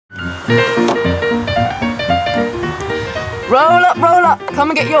Roll up, roll up. Come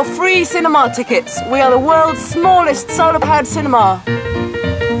and get your free cinema tickets. We are the world's smallest solar-powered cinema.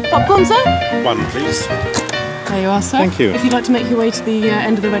 Popcorn, sir? One, please. There you are, sir. Thank you. If you'd like to make your way to the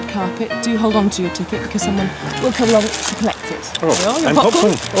end of the red carpet, do hold on to your ticket because someone will come along to collect it. Oh, There you are, your and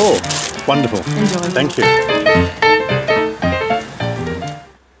popcorn. Oh, wonderful. Enjoy. Thank you.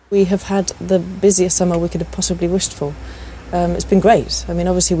 We have had the busiest summer we could have possibly wished for. It's been great. I mean,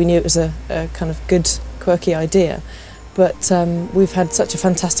 obviously we knew it was a kind of good, quirky idea, but we've had such a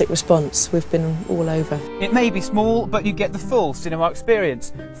fantastic response. We've been all over. It may be small, but you get the full cinema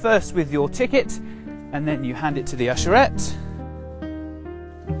experience. First with your ticket, and then you hand it to the usherette.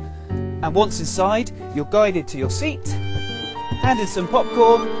 And once inside, you're guided to your seat, handed some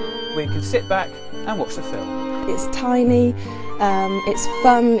popcorn, where you can sit back and watch the film. It's tiny, it's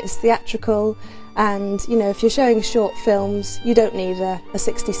fun, it's theatrical, and you know, if you're showing short films, you don't need a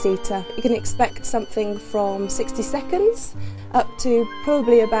 60-seater. You can expect something from 60 seconds up to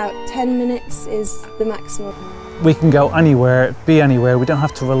probably about 10 minutes is the maximum. We can go anywhere, be anywhere. We don't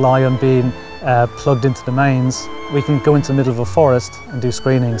have to rely on being plugged into the mains. We can go into the middle of a forest and do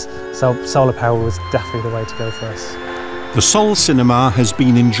screenings. So solar power was definitely the way to go for us. The Sol Cinema has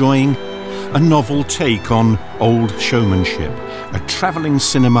been enjoying a novel take on old showmanship, a travelling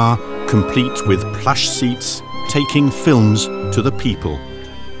cinema complete with plush seats, taking films to the people.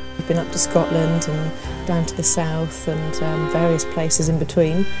 We've been up to Scotland and down to the south and various places in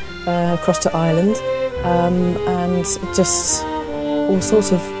between, across to Ireland, and just all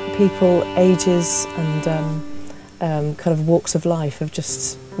sorts of people, ages and kind of walks of life have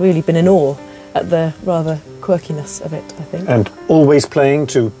just really been in awe at the rather quirkiness of it, I think. And always playing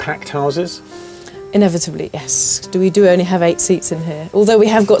to packed houses? Inevitably, yes. We do only have 8 seats in here, although we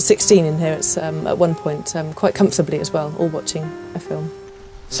have got 16 in here. It's at one point quite comfortably as well, all watching a film.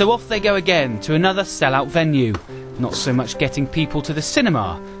 So off they go again to another sellout venue. Not so much getting people to the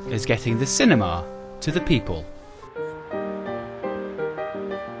cinema as getting the cinema to the people.